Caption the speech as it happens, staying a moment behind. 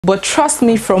But trust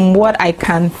me, from what I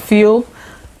can feel,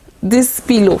 this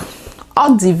pillow,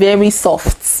 all the very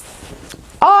soft,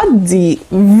 all the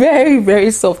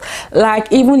very soft,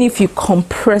 like even if you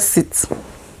compress it,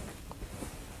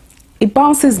 it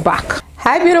bounces back.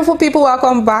 Hi beautiful people,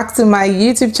 welcome back to my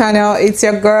YouTube channel. It's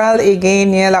your girl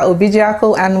again, Niella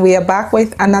Obijiaku, and we are back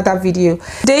with another video.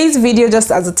 Today's video, just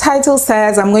as the title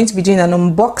says, I'm going to be doing an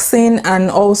unboxing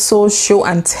and also show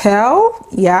and tell.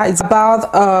 Yeah, it's about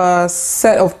a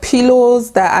set of pillows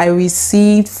that I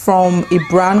received from a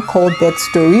brand called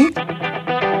BEDSTORY.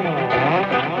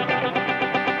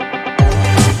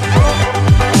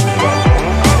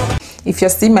 If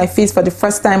you're seeing my face for the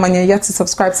first time and you're yet to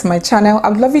subscribe to my channel,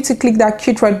 I'd love you to click that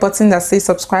cute red button that says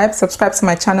subscribe to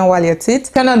my channel while you're at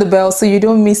it. Turn on the bell so you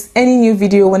don't miss any new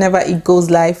video whenever it goes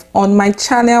live on my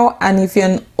channel. And if you're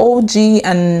an OG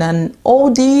and an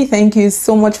OD, thank you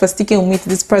so much for sticking with me to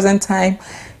this present time.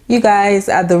 You guys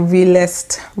are the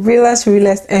realest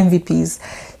MVPs.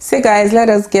 So guys, let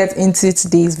us get into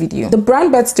today's video. The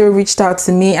brand BEDSTORY reached out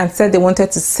to me and said they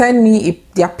wanted to send me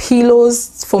their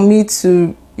pillows for me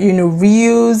to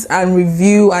reuse and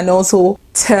review and also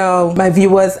tell my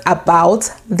viewers about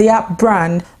their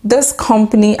brand. This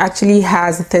company actually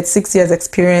has 36 years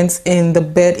experience in the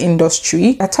bed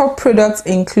industry. Their top products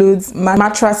includes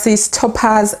mattresses,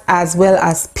 toppers, as well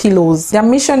as pillows. Their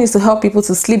mission is to help people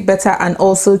to sleep better and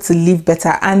also to live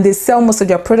better, and they sell most of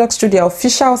their products through their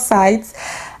official sites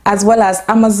as well as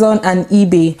Amazon and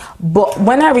eBay. But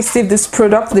when I received this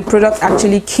product, the product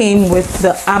actually came with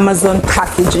the Amazon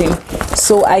packaging.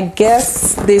 So I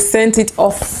guess they sent it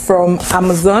off from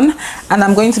Amazon, and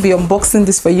I'm going to be unboxing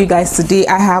this for you guys today.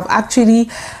 I have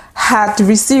actually had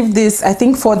received this I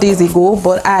think 4 days ago,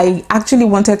 but I actually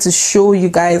wanted to show you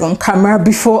guys on camera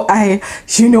before I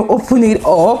open it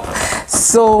up.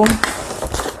 So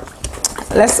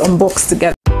let's unbox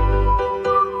together.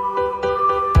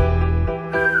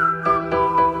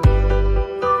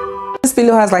 This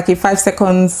pillow has like a 5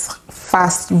 seconds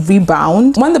fast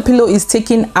rebound. When the pillow is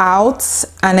taken out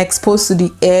and exposed to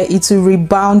the air, it will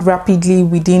rebound rapidly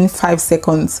within 5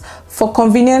 seconds. For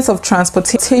convenience of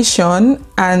transportation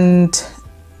and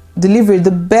delivery,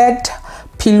 the bed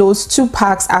pillows 2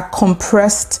 packs are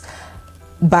compressed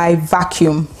by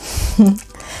vacuum.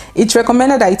 It's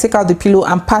recommended that you take out the pillow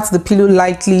and pat the pillow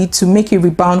lightly to make it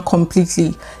rebound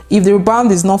completely. If the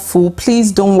rebound is not full,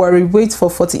 please don't worry, wait for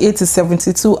 48 to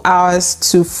 72 hours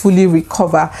to fully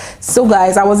recover. So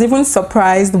guys, I was even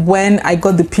surprised when I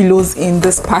got the pillows in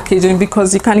this packaging,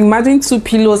 because you can imagine 2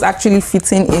 pillows actually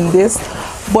fitting in this,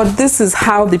 but this is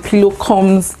how the pillow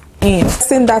comes in.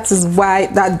 And that is why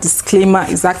that disclaimer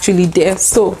is actually there.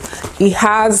 So it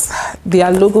has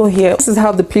their logo here. This is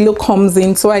how the pillow comes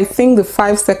in. So I think the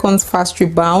 5 seconds fast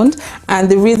rebound, and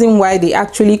the reason why they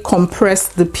actually compress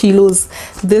the pillows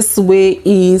this way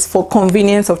is for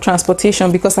convenience of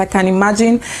transportation, because I can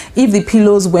imagine if the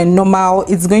pillows were normal,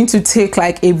 it's going to take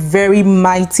like a very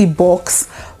mighty box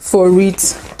for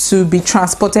it to be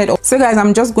transported. So guys,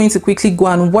 I'm just going to quickly go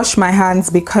and wash my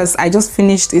hands, because I just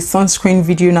finished a sunscreen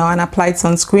video now and applied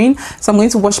sunscreen. So I'm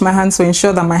going to wash my hands to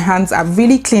ensure that my hands are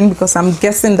really clean, because I'm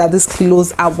guessing that these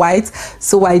pillows are white,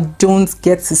 so I don't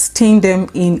get to stain them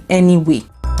in any way.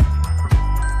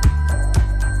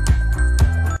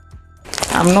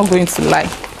 I'm not going to lie,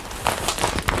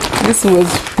 this was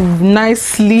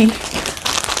nicely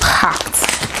packed.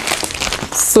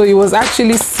 So it was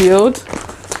actually sealed.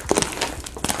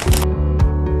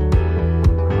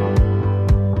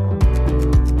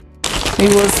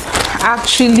 It was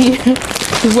actually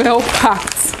well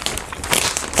packed.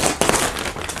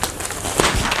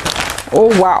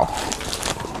 Oh wow,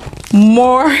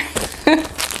 more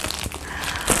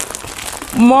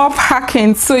more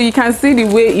packing. So you can see the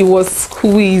way it was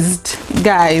squeezed,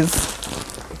 guys.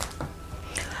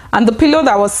 And the pillow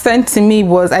that was sent to me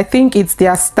was, I think it's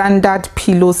their standard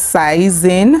pillow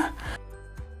sizing.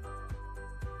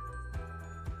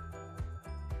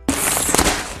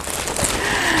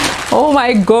 Oh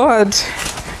my god.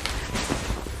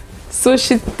 So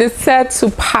they said to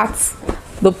pat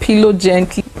the pillow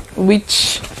gently,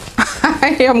 which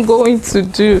I am going to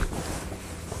do.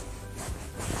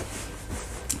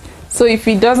 So if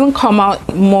it doesn't come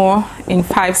out more in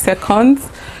 5 seconds,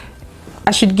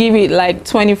 I should give it like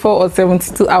 24 or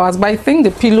 72 hours. But I think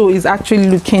the pillow is actually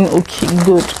looking okay,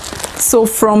 good. So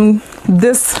from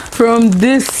this,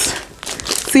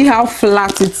 see how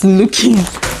flat it's looking,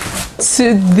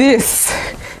 to this,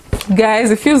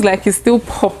 guys, it feels like it's still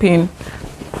popping.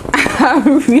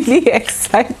 I'm really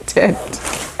excited.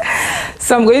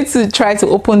 So I'm going to try to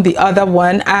open the other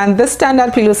one, and the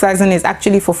standard pillow sizing is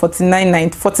actually for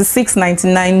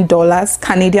 $46.99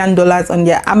 Canadian dollars on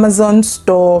their Amazon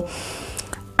store.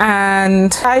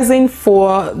 And sizing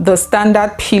for the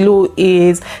standard pillow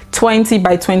is 20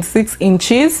 by 26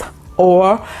 inches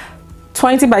or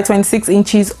 20 by 26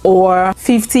 inches or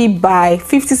 50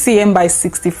 cm by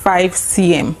 65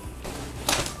 cm.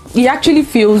 It actually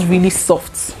feels really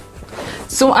soft.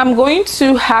 So I'm going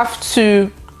to have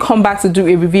to come back to do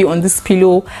a review on this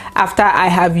pillow after I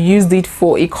have used it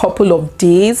for a couple of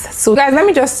days. So guys, let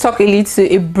me just talk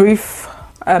a brief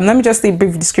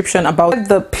description about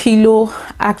the pillow.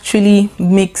 Actually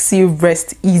makes you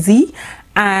rest easy,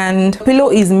 and the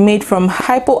pillow is made from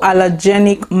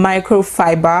hypoallergenic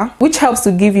microfiber, which helps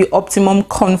to give you optimum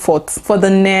comfort for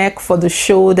the neck, for the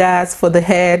shoulders, for the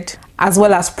head, as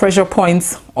well as pressure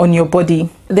points on your body.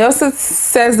 They also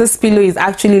says this pillow is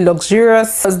actually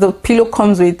luxurious, because the pillow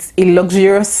comes with a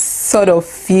luxurious sort of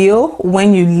feel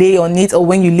when you lay on it, or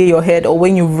when you lay your head, or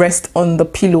when you rest on the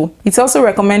pillow. It's also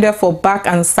recommended for back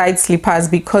and side sleepers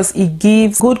because it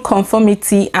gives good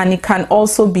conformity, and it can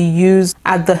also be used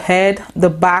at the head,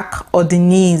 the back, or the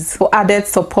knees for added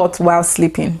support while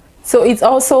sleeping. So it's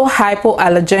also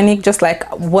hypoallergenic, just like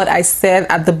what I said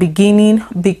at the beginning,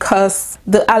 because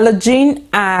the allergen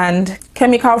and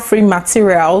chemical-free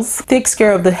materials takes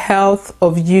care of the health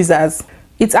of users.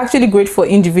 It's actually great for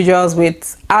individuals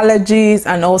with allergies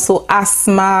and also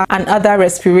asthma and other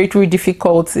respiratory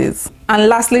difficulties. And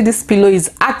lastly, this pillow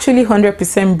is actually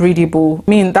 100% breathable.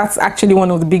 I mean, that's actually one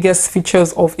of the biggest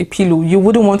features of a pillow. You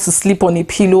wouldn't want to sleep on a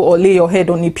pillow or lay your head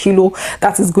on a pillow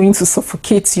that is going to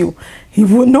suffocate you. It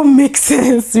would not make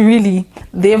sense, really.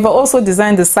 They've also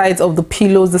designed the size of the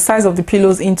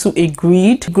pillows into a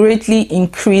grid. Greatly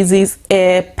increases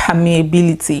air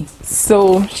permeability.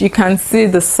 So you can see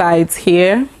the sides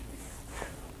here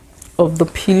of the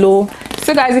pillow.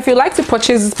 So guys, if you like to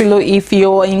purchase this pillow, if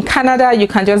you're in Canada, you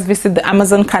can just visit the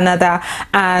Amazon Canada,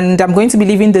 and I'm going to be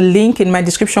leaving the link in my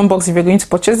description box if you're going to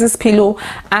purchase this pillow.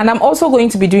 And I'm also going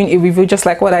to be doing a review, just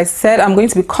like what I said. I'm going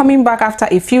to be coming back after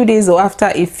a few days or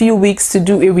after a few weeks to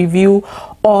do a review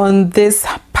on this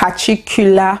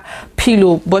particular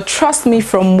pillow. But trust me,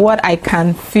 from what I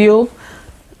can feel,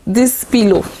 this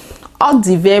pillow are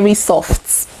the very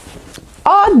soft.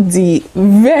 Are the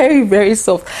very, very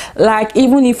soft. Like,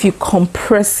 even if you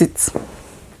compress it,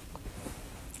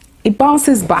 it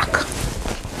bounces back.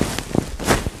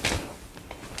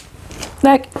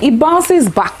 Like, it bounces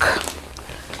back.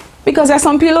 Because there are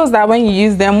some pillows that when you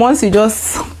use them, once you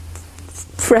just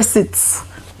press it,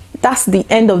 that's the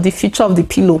end of the future of the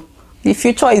pillow. The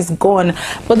future is gone.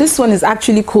 But this one is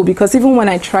actually cool, because even when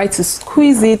I try to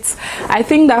squeeze it, I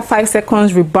think that 5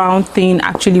 seconds rebound thing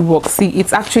actually works. See,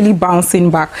 it's actually bouncing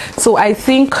back. So I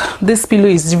think this pillow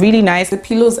is really nice. The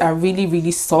pillows are really, really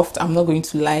soft. I'm not going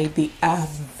to lie, they are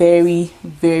very,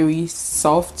 very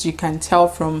soft. You can tell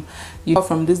from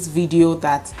this video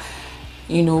that,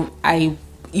 you know,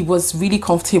 it was really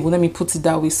comfortable, let me put it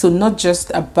that way. So not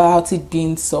just about it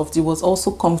being soft, it was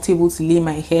also comfortable to lay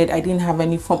my head. I didn't have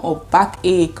any form of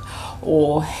backache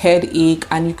or headache,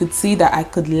 and you could see that I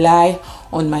could lie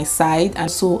on my side,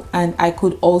 and I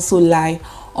could also lie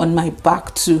on my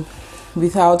back too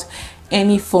without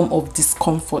any form of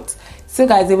discomfort. So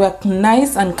guys, they were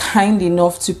nice and kind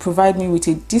enough to provide me with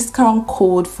a discount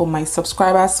code for my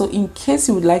subscribers. So in case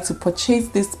you would like to purchase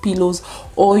these pillows,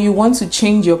 or you want to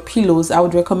change your pillows, I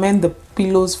would recommend the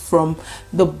pillows from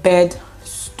the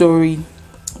BEDSTORY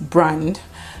brand.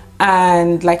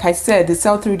 And like I said, they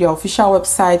sell through their official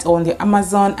website or on the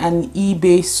Amazon and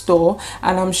eBay store,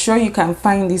 and I'm sure you can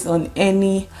find this on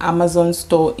any Amazon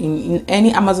store, in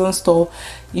any Amazon store,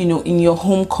 you know, in your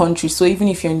home country. So even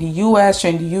if you're in the US,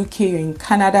 you're in the UK, you're in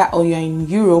Canada, or you're in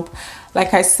Europe,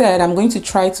 like I said, I'm going to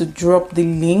try to drop the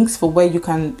links for where you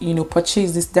can, you know,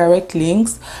 purchase these direct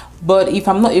links. But if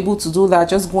I'm not able to do that,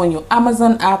 just go on your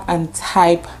Amazon app and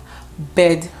type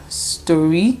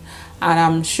BEDSTORY, and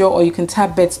I'm sure, or you can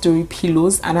type BEDSTORY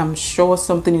pillows, and I'm sure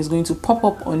something is going to pop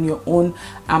up on your own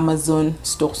Amazon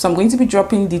store. So I'm going to be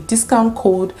dropping the discount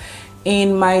code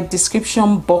in my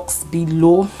description box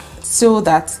below, so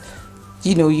that,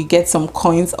 you know, you get some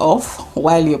coins off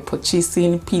while you're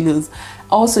purchasing pillows.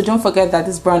 Also, don't forget that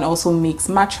this brand also makes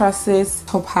mattresses,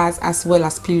 top hats, as well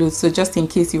as pillows. So just in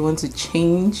case you want to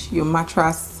change your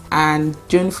mattress, and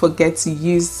don't forget to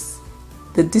use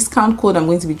the discount code I'm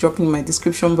going to be dropping in my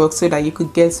description box, so that you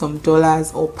could get some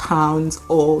dollars or pounds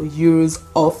or euros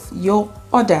off your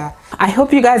order. I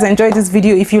hope you guys enjoyed this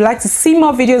video. If you like to see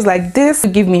more videos like this,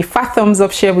 give me a fat thumbs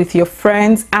up, share with your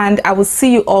friends, and I will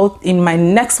see you all in my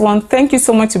next one. Thank you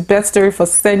so much to BEDSTORY for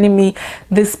sending me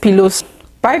these pillows.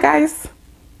 Bye guys.